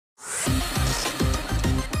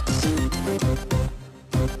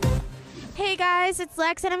Hey guys, it's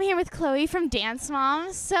Lex and I'm here with Chloe from Dance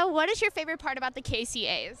Moms. So what is your favorite part about the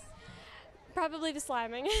KCAs? Probably the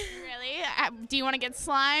sliming. Really? Do you want to get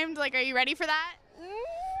slimed? Like, are you ready for that? Not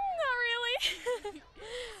really.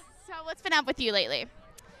 So what's been up with you lately?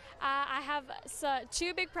 I have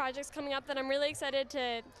two big projects coming up that I'm really excited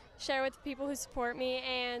to share with people who support me,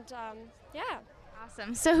 and yeah.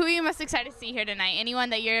 Awesome. So who are you most excited to see here tonight?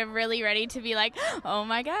 Anyone that you're really ready to be like, oh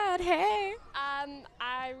my God, hey?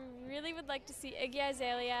 I really would like to see Iggy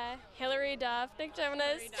Azalea, Hilary Duff, Nick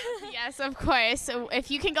Jonas. Yes, of course. So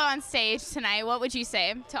if you can go on stage tonight, what would you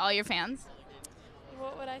say to all your fans?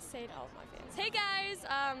 What would I say to all of my fans? Hey guys,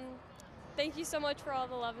 thank you so much for all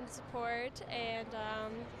the love and support, and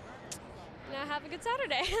have a good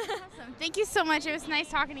Saturday. Awesome. Thank you so much. It was nice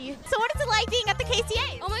talking to you. So what is it like being at the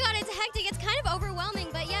KCA? Oh my God, it's hectic. It's kind of overwhelming,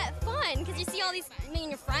 but yet fun because you see all these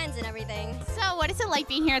your friends and everything. So what is it like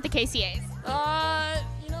being here at the KCAs?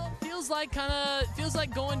 Feels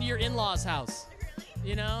like going to your in-laws' house.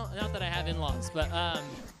 You know, not that I have in-laws, but